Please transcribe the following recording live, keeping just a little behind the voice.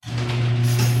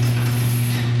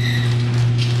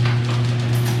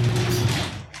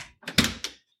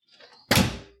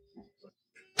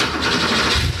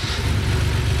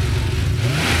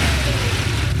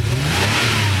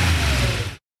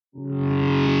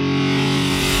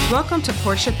Welcome to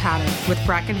Porsche Patter with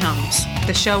Bracken Helms,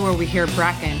 the show where we hear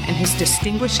Bracken and his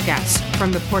distinguished guests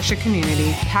from the Porsche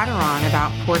community patter on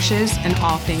about Porsches and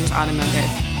all things automotive.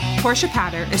 Porsche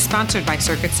Patter is sponsored by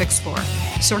Circuit 64.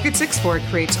 Circuit 64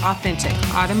 creates authentic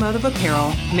automotive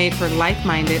apparel made for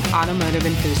like-minded automotive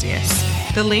enthusiasts.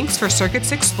 The links for Circuit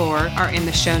 64 are in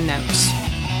the show notes.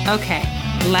 Okay,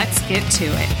 let's get to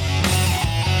it.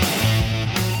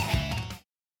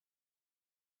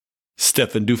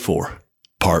 Stephane Dufour,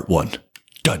 Part 1.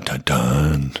 Dun, dun,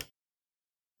 dun.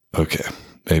 Okay,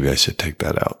 maybe I should take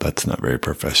that out. That's not very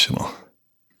professional.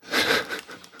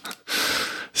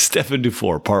 Stephane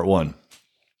Dufour, Part 1.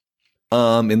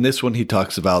 In this one, he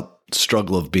talks about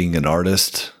struggle of being an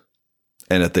artist.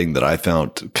 And a thing that I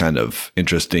found kind of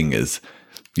interesting is,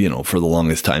 for the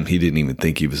longest time, he didn't even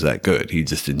think he was that good. He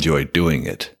just enjoyed doing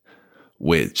it,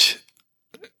 which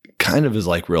kind of is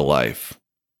like real life.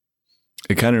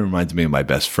 It kind of reminds me of my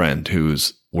best friend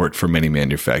who's worked for many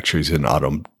manufacturers, an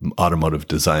automotive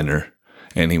designer,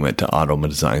 and he went to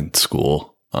automotive design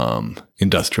school,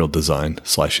 industrial design,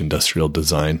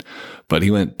 but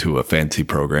he went to a fancy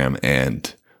program,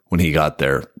 and when he got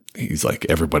there, he's like,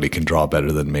 everybody can draw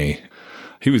better than me.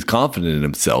 He was confident in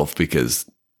himself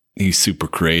because he's super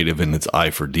creative and his eye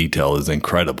for detail is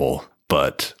incredible,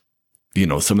 but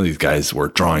some of these guys where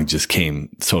drawing just came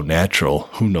so natural.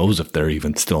 Who knows if they're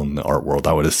even still in the art world?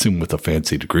 I would assume with a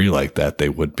fancy degree like that, they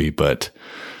would be, but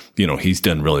he's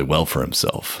done really well for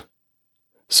himself.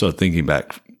 So thinking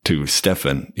back to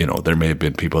Stephane, there may have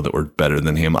been people that were better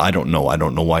than him. I don't know. I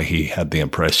don't know why he had the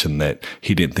impression that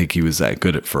he didn't think he was that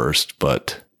good at first,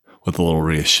 but with a little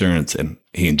reassurance and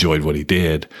he enjoyed what he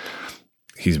did,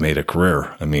 he's made a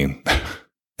career. I mean,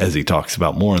 as he talks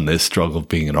about more in this struggle of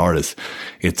being an artist,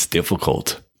 it's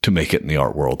difficult to make it in the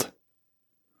art world.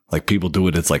 Like people do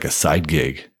it as like a side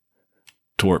gig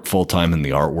to work full time in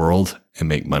the art world and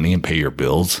make money and pay your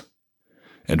bills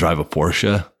and drive a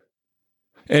Porsche.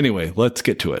 Anyway, let's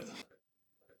get to it.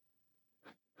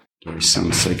 You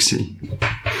sound sexy.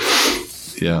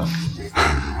 Yeah.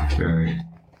 Very.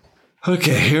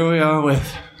 Okay, here we are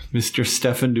with Mr.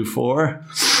 Stephane Dufour.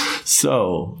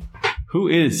 So, who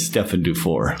is Stephane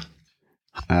Dufour?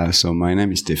 So my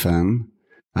name is Stephane.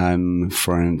 I'm a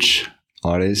French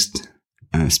artist,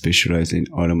 specialized in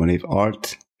automotive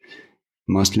art,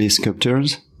 mostly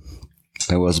sculptures.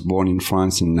 I was born in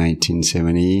France in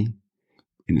 1970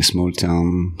 in a small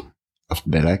town of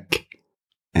Bellac,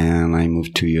 and I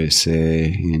moved to USA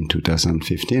in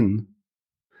 2015.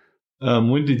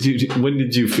 When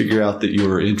did you figure out that you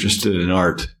were interested in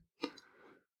art?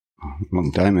 A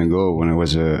long time ago, when I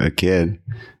was a kid,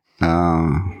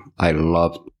 I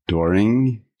loved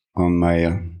drawing on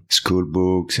my school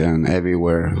books and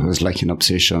everywhere. It was like an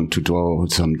obsession to draw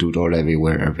some doodle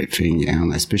everywhere, everything,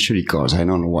 and especially cars. I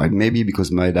don't know why. Maybe because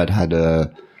my dad had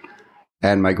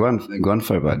and my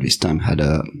grandfather at this time had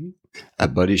a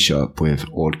body shop with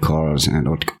old cars and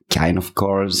old kind of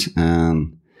cars,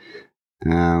 and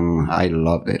I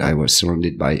loved it. I was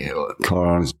surrounded by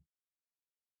cars.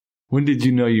 When did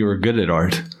you know you were good at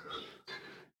art?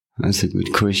 That's a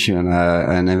good question.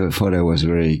 I never thought I was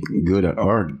very good at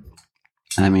art.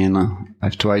 I mean,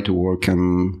 I've tried to work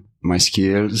on my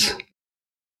skills.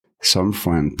 Some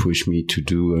friend pushed me to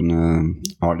do an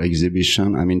art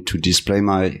exhibition. I mean, to display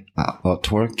my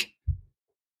artwork.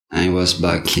 I was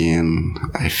back in,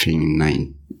 I think,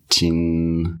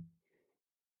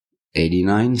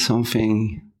 1989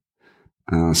 something.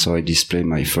 So I displayed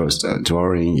my first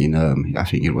drawing in I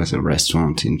think it was a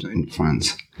restaurant in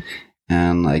France,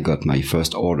 and I got my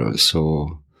first order.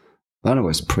 So that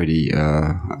was pretty.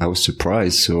 I was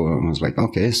surprised. So I was like,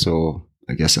 okay, so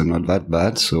I guess I'm not that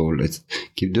bad. So let's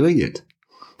keep doing it.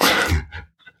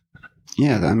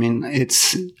 Yeah, I mean,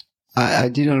 I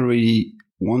didn't really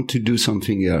want to do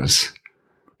something else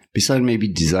besides maybe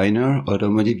designer,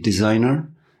 automotive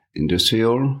designer,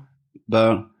 industrial,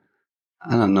 but.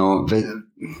 I don't know.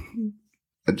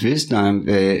 At this time,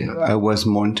 I was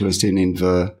more interested in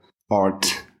the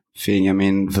art thing. I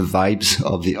mean, the vibes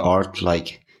of the art,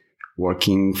 like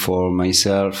working for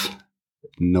myself,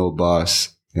 no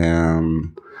boss,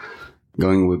 and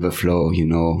going with the flow,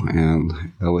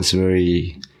 And I was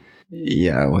very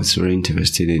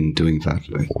interested in doing that,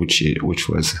 like which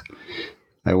was,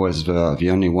 I was the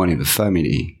only one in the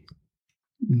family.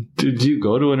 Did you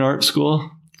go to an art school?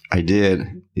 I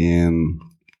did in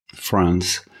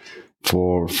France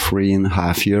for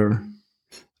 3.5 years.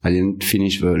 I didn't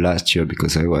finish the last year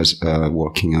because I was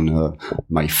working on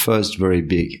my first very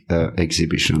big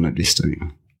exhibition at this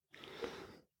time.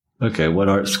 Okay, what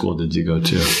art school did you go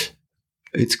to?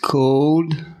 It's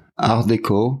called Art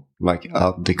Deco, like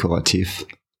art decorative.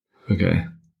 Okay.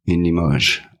 in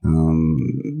Limoges.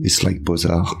 It's like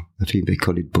Beaux-Arts. I think they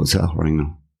call it Beaux-Arts right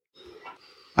now.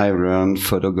 I learned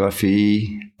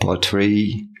photography,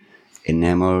 pottery,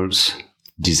 enamels,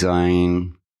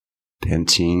 design,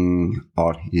 painting,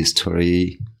 art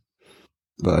history.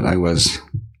 But I was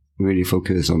really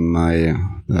focused on my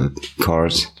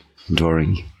cars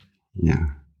drawing. Yeah.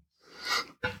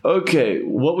 Okay.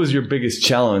 What was your biggest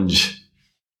challenge?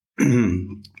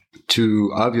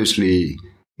 To obviously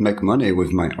make money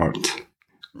with my art.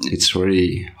 It's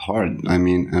really hard. I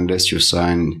mean, unless you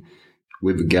sign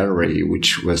with a gallery,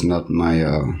 which was not my,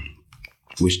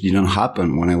 which didn't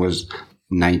happen when I was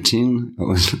 19. I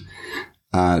was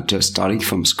just starting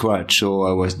from scratch. So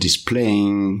I was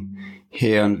displaying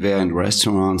here and there in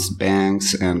restaurants,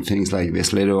 banks, and things like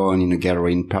this later on in a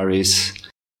gallery in Paris.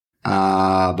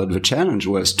 But the challenge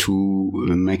was to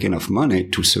make enough money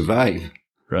to survive.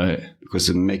 Right. Because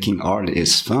making art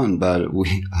is fun, but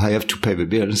I have to pay the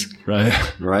bills. Right.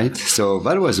 Right. So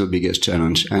that was the biggest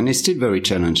challenge. And it's still very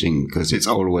challenging because it's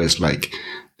always like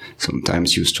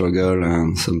sometimes you struggle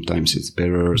and sometimes it's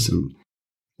better.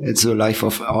 It's the life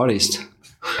of artist.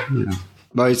 Yeah.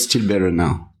 But it's still better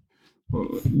now.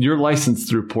 You're licensed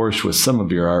through Porsche with some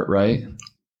of your art, right?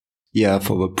 Yeah,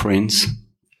 for the prints,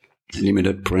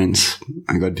 limited prints.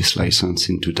 I got this license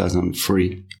in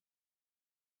 2003.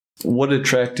 What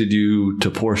attracted you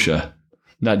to Porsche?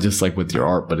 Not just like with your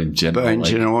art, but in general. But in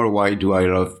general, why do I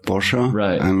love Porsche?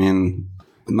 Right. I mean,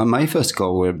 my first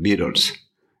car were Beetles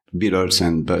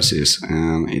and buses.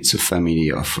 And it's a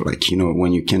family of like,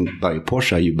 when you can buy a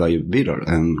Porsche, you buy a Beetle.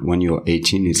 And when you're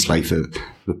 18, it's like the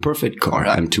perfect car.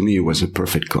 And to me, it was a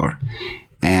perfect car.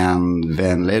 And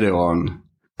then later on,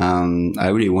 I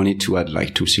really wanted to add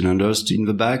like 2 cylinders in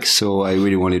the back. So I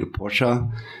really wanted a Porsche.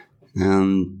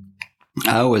 And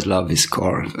I always love this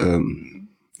car,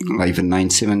 like the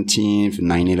 917, the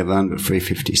 911, the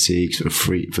 356,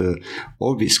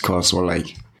 all these cars were like,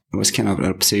 it was kind of an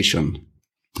obsession.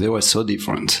 They were so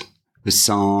different, the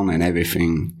sound and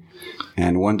everything.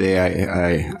 And one day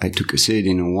I took a seat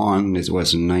in one. It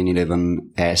was a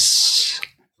 911S.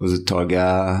 It was a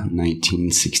Targa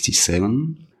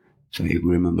 1967, if I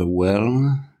remember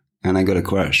well. And I got a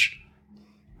crash.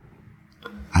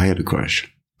 I had a crash.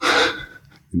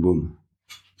 Boom.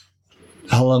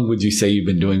 How long would you say you've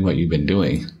been doing what you've been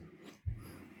doing?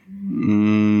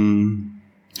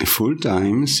 Full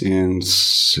time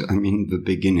since, the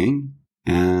beginning.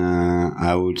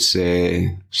 I would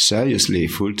say seriously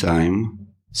full time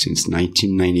since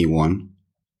 1991.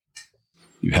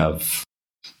 You have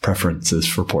preferences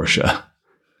for Porsche?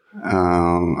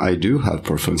 I do have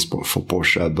preference for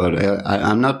Porsche, but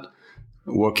I'm not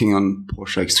working on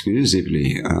Porsche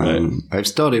exclusively. Right. I've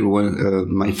started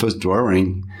my first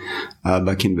drawing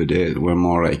back in the day were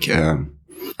more like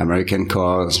American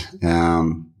cars,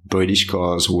 British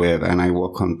cars and I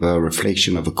work on the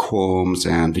reflection of the chromes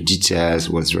and the details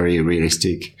was very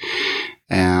realistic.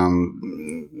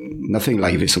 Nothing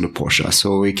like this on the Porsche.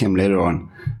 So we came later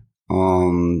on.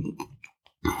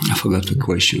 I forgot the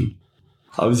question.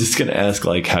 I was just going to ask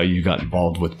like how you got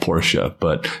involved with Porsche,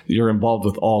 but you're involved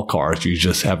with all cars. You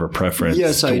just have a preference.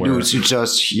 Yes, I do. It's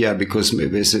just, because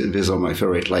these are my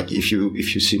favorite. Like if you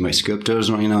see my sculptures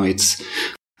right now, it's,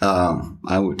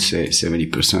 I would say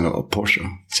 70% are Porsche,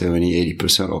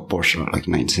 70-80% are Porsche, like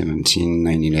 917,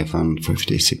 911,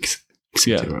 56,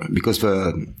 etc. Yeah. Because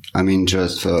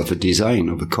just for the design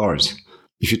of the cars.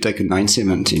 If you take a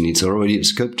 917, it's already a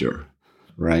sculpture,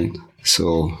 right?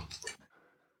 So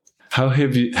How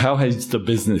has the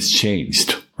business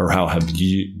changed, or how have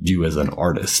you as an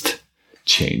artist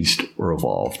changed or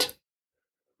evolved?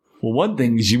 Well, one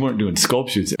thing is you weren't doing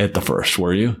sculptures at the first,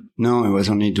 were you? No, it was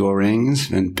only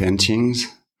drawings and paintings.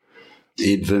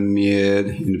 In the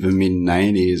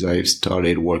mid-90s, I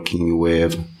started working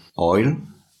with oil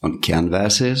on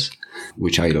canvases,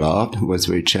 which I loved. It was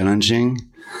very challenging.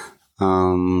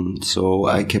 So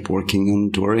I kept working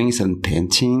on drawings and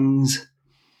paintings.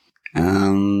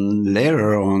 And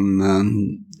later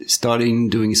on, starting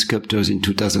doing sculptures in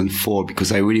 2004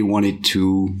 because I really wanted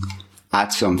to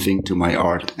add something to my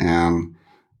art and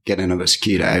get another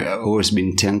skill. I've always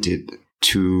been tempted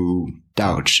to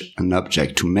touch an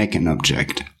object, to make an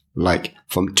object, like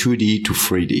from 2D to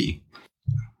 3D.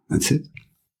 That's it.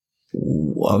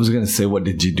 I was going to say, what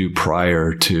did you do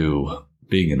prior to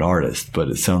being an artist? But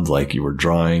it sounds like you were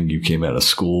drawing, you came out of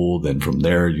school, then from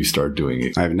there you started doing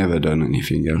it. I've never done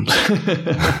anything else,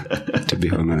 to be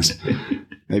honest.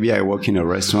 Maybe I worked in a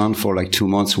restaurant for like 2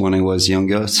 months when I was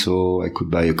younger, so I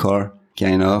could buy a car,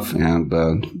 kind of, and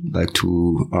back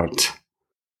to art.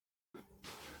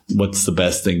 What's the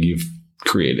best thing you've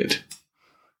created?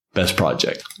 best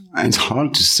project? It's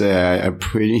hard to say. I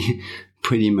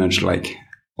pretty much like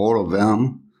all of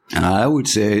them. I would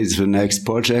say it's the next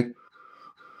project.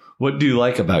 What do you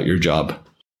like about your job?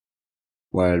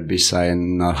 Well, besides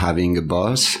not having a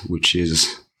boss, which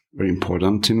is very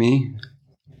important to me,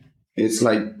 it's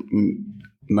like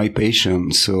my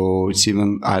passion. So it's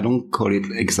even, I don't call it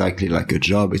exactly like a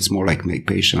job. It's more like my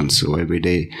passion. So every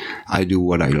day I do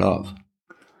what I love.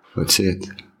 That's it.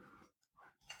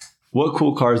 What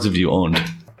cool cars have you owned?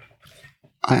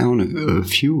 I own a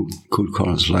few cool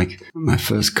cars. Like my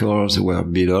first cars were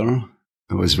Beetle.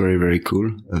 It was very, very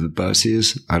cool. The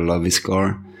buses. I love this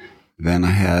car. Then I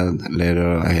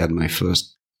had my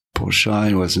first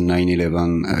Porsche. It was a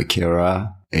 911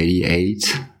 Carrera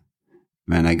 88.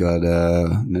 Then I got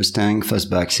a Mustang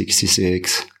Fastback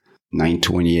 66,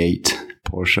 928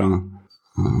 Porsche,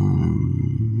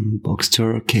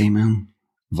 Boxster Cayman,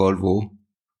 Volvo,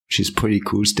 which is pretty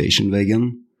cool, station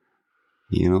wagon,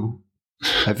 you know.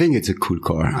 I think it's a cool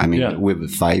car. I mean, with a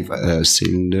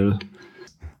 5-cylinder.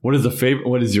 What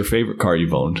is your favorite car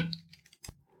you've owned?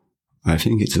 I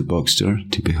think it's a Boxster,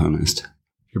 to be honest.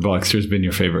 Your Boxster's been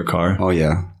your favorite car? Oh,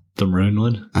 yeah. The maroon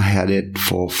one? I had it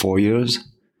for 4 years.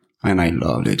 And I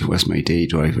loved it. It was my day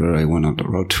driver. I went on the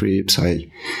road trips.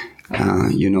 You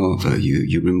remove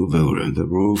the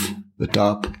roof, the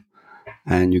top,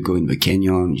 and you go in the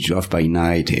canyon. You drive by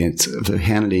night. The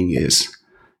handling is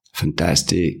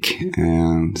fantastic.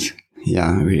 And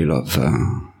yeah, I really love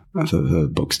the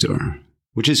Boxster,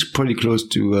 which is pretty close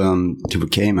to the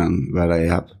Cayman that I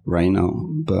have right now.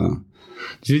 But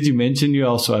did you mention you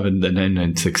also have the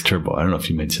 996 Turbo? I don't know if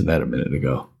you mentioned that a minute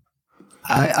ago.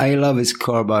 I love this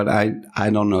car, but I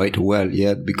don't know it well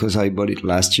yet because I bought it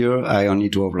last year. I only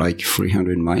drove like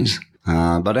 300 miles,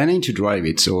 but I need to drive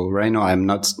it. So right now I'm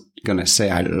not going to say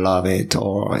I love it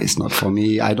or it's not for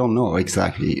me. I don't know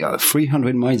exactly.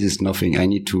 300 miles is nothing. I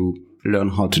need to learn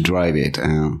how to drive it.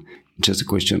 Just a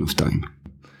question of time.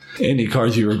 Any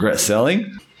cars you regret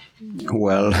selling?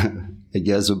 Well, I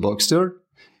guess the Boxster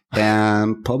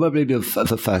and probably the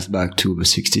Fastback too, the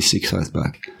 66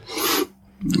 Fastback.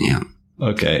 Yeah.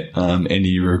 Okay. And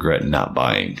you regret not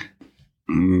buying?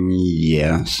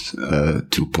 Yes.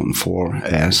 2.4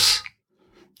 S.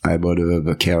 I bought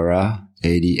the Carrera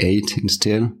 88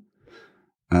 instead.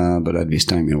 But at this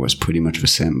time it was pretty much the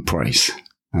same price.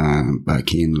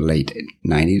 Back in late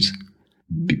 90s.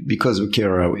 Because the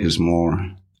Carrera is more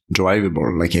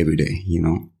drivable like every day, you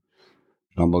know.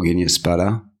 Lamborghini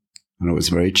Espada. And it was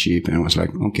very cheap, and I was like,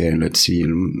 okay, let's see,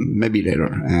 maybe later.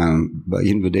 But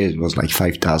in the days, it was like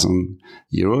 5,000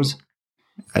 euros.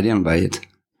 I didn't buy it.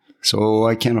 So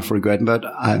I kind of regret, but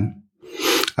I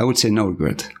would say no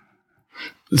regret.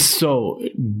 So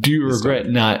do you regret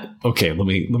not, okay, let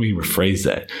me rephrase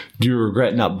that. Do you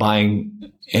regret not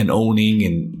buying and owning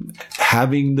and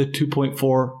having the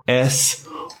 2.4 S,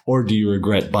 or do you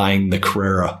regret buying the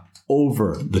Carrera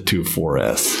over the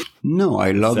 2.4S? No, I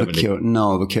love the Carrera.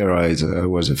 No, the Carrera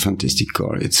was a fantastic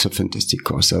car. It's a fantastic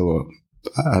car. So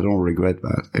I don't regret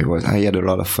that. I had a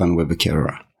lot of fun with the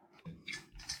Carrera.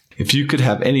 If you could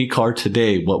have any car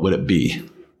today, what would it be?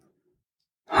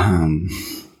 I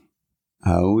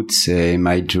would say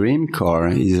my dream car.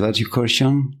 Is that your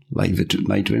question? Like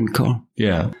my dream car?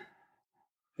 Yeah.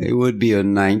 It would be a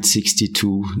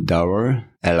 962 Dufour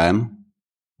LM,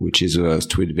 which is a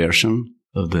street version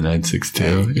of the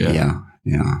 962. Yeah.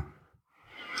 Okay.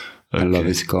 I love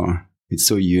this car. It's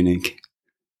so unique.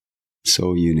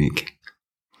 So unique.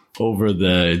 Over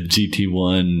the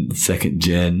GT1 second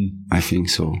gen? I think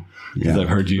so. Yeah. I've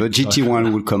heard you. The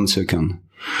GT1 would come second.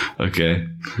 Okay.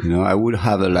 You know, I would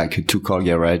have a 2-car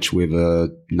garage with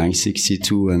a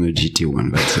 962 and a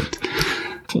GT1. That's it.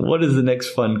 What is the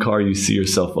next fun car you see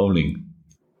yourself owning?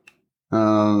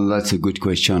 That's a good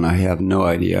question. I have no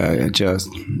idea. I just...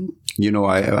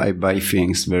 I buy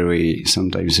things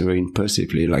sometimes very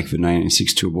impulsively, like the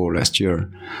 996 Turbo last year.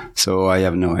 So I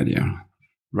have no idea.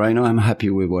 Right now, I'm happy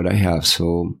with what I have,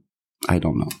 so I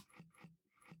don't know.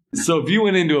 So if you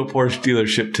went into a Porsche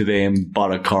dealership today and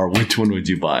bought a car, which one would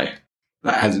you buy?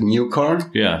 As a new car?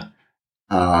 Yeah.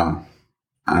 I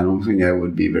don't think I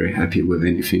would be very happy with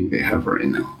anything they have right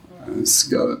now. It's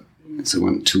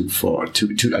one too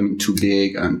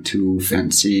big and too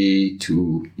fancy,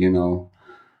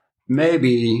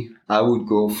 Maybe I would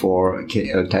go for a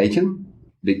Taycan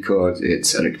because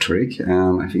it's electric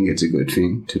and I think it's a good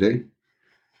thing today.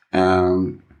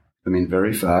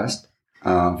 Very fast,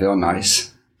 very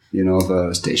nice.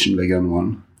 The station wagon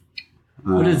one.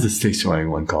 What is the station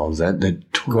wagon one called? Is that the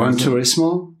Gran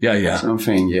Turismo? Yeah.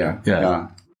 Something, yeah.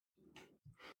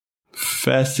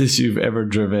 Fastest you've ever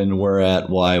driven, where at,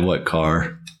 why, what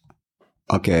car?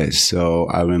 Okay, so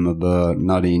I remember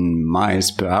not in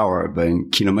miles per hour, but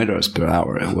in kilometers per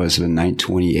hour. It was a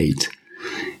 928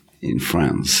 in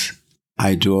France.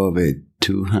 I drove it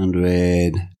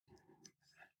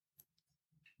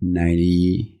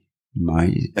 290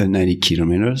 90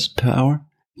 kilometers per hour.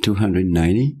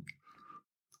 290.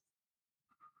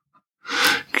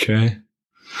 Okay.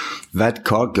 That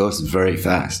car goes very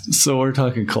fast. So we're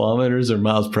talking kilometers or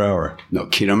miles per hour? No,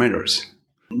 kilometers.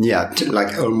 Yeah,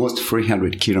 like almost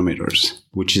 300 kilometers,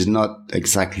 which is not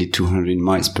exactly 200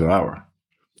 miles per hour.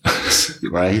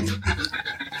 Right?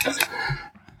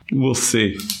 We'll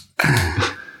see.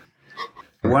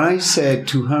 When I said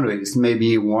 200, it's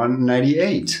maybe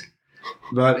 198,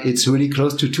 but it's really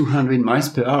close to 200 miles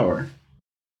per hour.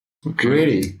 Okay.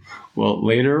 Really? Well,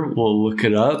 later we'll look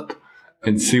it up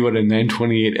and see what a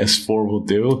 928 S4 will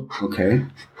do. Okay.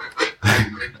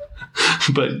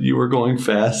 But you were going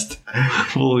fast.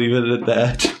 We'll leave it at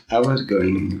that. I was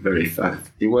going very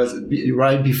fast. It was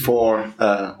right before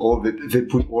they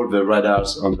put all the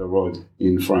radars on the road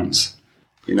in France.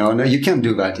 You know, no, you can't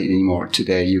do that anymore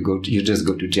today. You just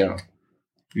go to jail.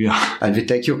 Yeah. And they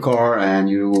take your car and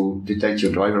you detect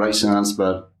your driver license.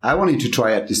 But I wanted to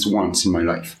try at least once in my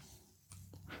life.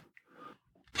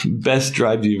 Best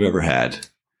drive you've ever had?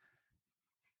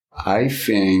 I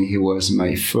think it was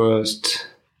my first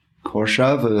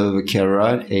Porsche, the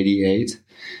Carrera 88.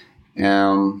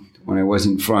 When I was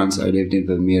in France, I lived in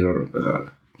the middle of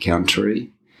the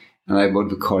country. And I bought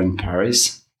the car in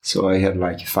Paris. So I had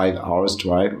like 5 hours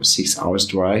drive or 6 hours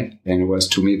drive. And it was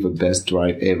to me the best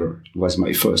drive ever. It was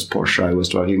my first Porsche. I was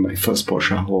driving my first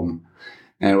Porsche home.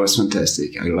 And it was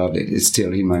fantastic. I loved it. It's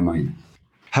still in my mind.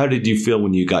 How did you feel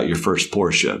when you got your first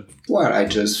Porsche? Well, I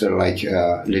just felt like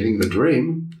living the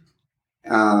dream.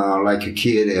 Like a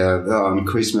kid on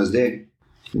Christmas Day.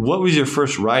 What was your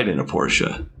first ride in a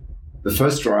Porsche? The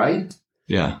first ride?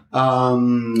 Yeah.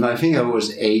 I think I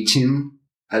was 18.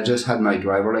 I just had my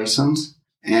driver license.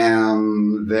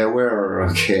 And there were,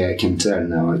 okay, I can tell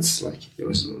now, it's like, it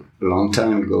was a long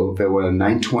time ago. There were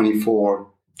 924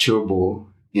 turbo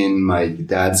in my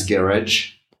dad's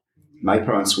garage. My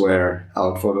parents were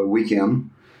out for the weekend.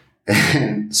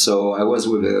 And so I was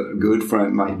with a good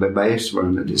friend, my best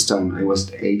friend at this time. I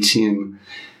was 18.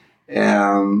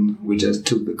 And we just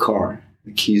took the car.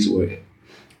 The keys were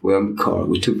on the car.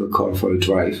 We took the car for a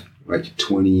drive, like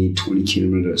 20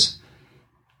 kilometers.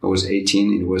 I was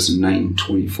 18. It was a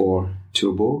 924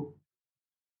 turbo.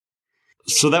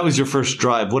 So that was your first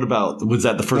drive. What about, was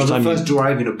that the first time? The first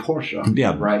drive in a Porsche.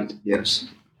 Yeah. Right, yes.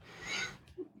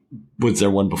 Was there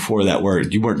one before that where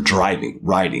you weren't driving,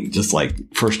 riding, just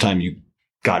like first time you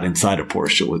got inside a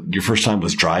Porsche? Your first time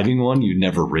was driving one? You'd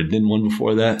never ridden in one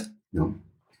before that? No.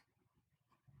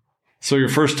 So your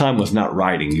first time was not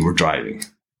riding, you were driving.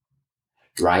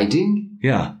 Riding?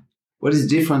 Yeah. What is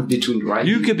the difference between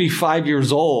riding? You could be 5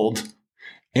 years old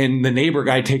and the neighbor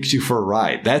guy takes you for a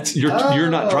ride.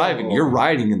 You're not driving, you're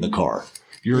riding in the car.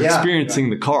 You're experiencing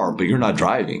the car, but you're not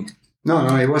driving.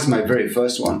 No, it was my very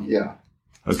first one, yeah.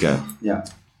 Okay. Yeah.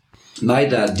 My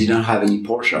dad didn't have any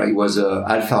Porsche. He was an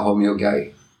Alfa Romeo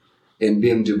guy and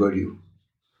BMW.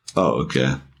 Oh,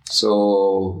 okay.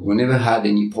 So we never had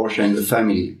any Porsche in the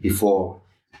family before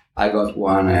I got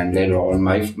one, and later on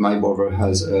my brother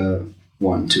has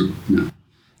one too. No.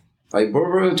 My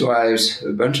brother drives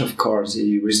a bunch of cars.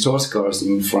 He restores cars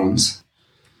in France.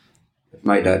 But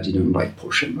my dad didn't like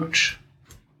Porsche much.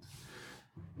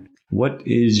 What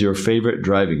is your favorite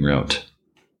driving route?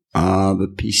 The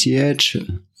PCH,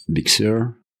 Big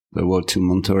Sur, the road to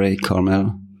Monterey,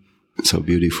 Carmel. So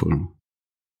beautiful.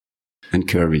 And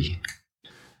curvy.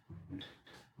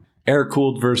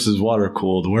 Air-cooled versus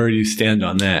water-cooled. Where do you stand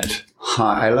on that?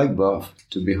 I like both,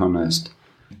 to be honest.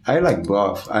 I like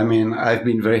both. I mean, I've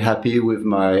been very happy with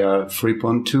my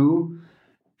 3.2.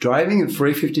 Driving a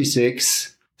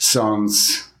 356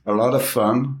 sounds a lot of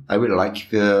fun. I really like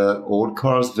the old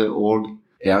cars, the old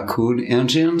air-cooled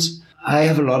engines. I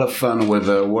have a lot of fun with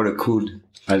water-cooled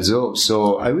also,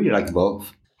 so I really like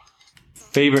both.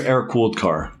 Favorite air-cooled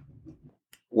car?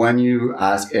 When you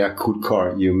ask air-cooled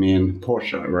car, you mean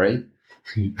Porsche, right?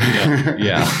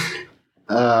 Yeah.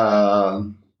 I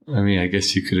mean, I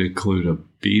guess you could include a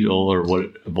Beetle or a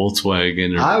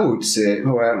Volkswagen. I would say,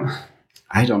 well,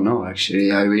 I don't know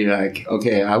actually. I really like.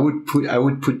 Okay, I would put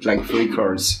like 3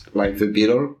 cars, like the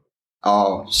Beetle,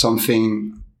 or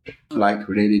something like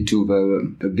related to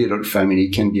the Beetle family.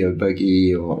 It can be a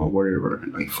buggy or whatever,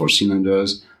 like 4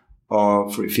 cylinders,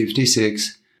 or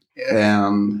 356. A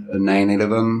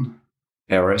 911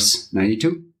 RS 92.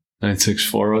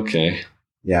 964, okay.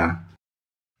 Yeah.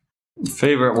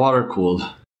 Favorite water cooled?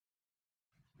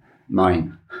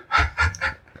 Mine.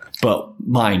 But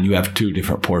mine, you have 2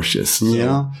 different Porsches. So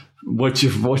Yeah. What's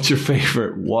your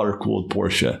favorite water-cooled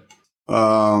Porsche?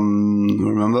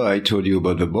 Remember I told you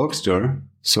about the Boxster,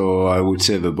 so I would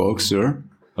say the Boxster.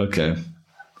 Okay.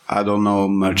 I don't know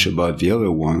much about the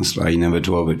other ones. I never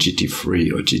drove a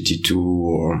GT3 or GT2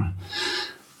 or,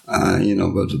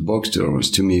 but the Boxster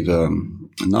was to me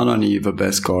not only the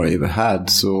best car I ever had,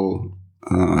 so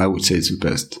I would say it's the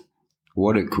best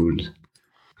water-cooled.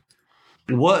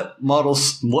 What model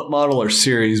or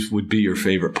series would be your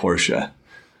favorite Porsche?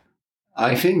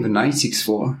 I think the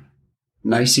 964,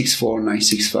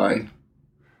 965.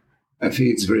 I think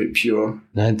it's very pure.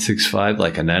 965,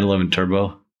 like a 911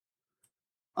 turbo?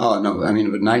 Oh, no, I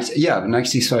mean, the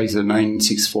 965 is a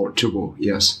 964 turbo,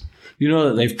 yes. You know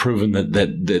that they've proven that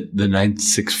the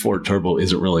 964 turbo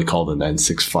isn't really called a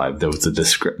 965. There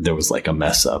was like a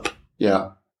mess up.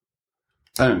 Yeah.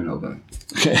 I don't know that.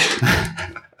 Okay.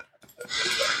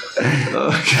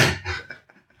 Okay.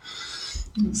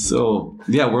 So,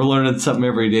 yeah, we're learning something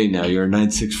every day now. You're a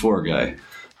 964 guy.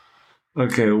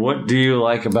 Okay, what do you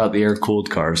like about the air-cooled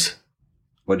cars?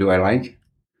 What do I like?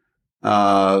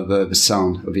 The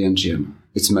sound of the engine.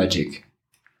 It's magic.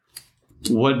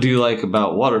 What do you like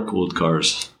about water-cooled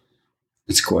cars?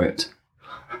 It's quiet.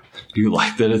 You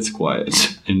like that it's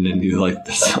quiet, and then you like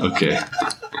this. Okay.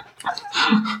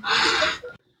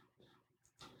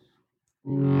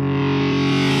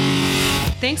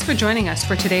 Thanks for joining us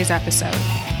for today's episode.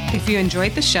 If you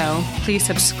enjoyed the show, please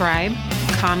subscribe,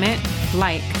 comment,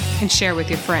 like, and share with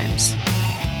your friends.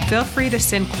 Feel free to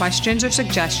send questions or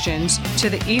suggestions to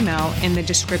the email in the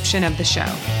description of the show.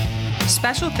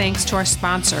 Special thanks to our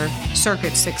sponsor,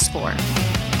 Circuit 64.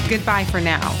 Goodbye for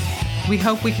now. We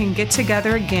hope we can get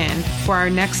together again for our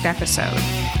next episode.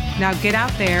 Now get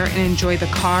out there and enjoy the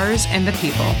cars and the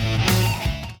people.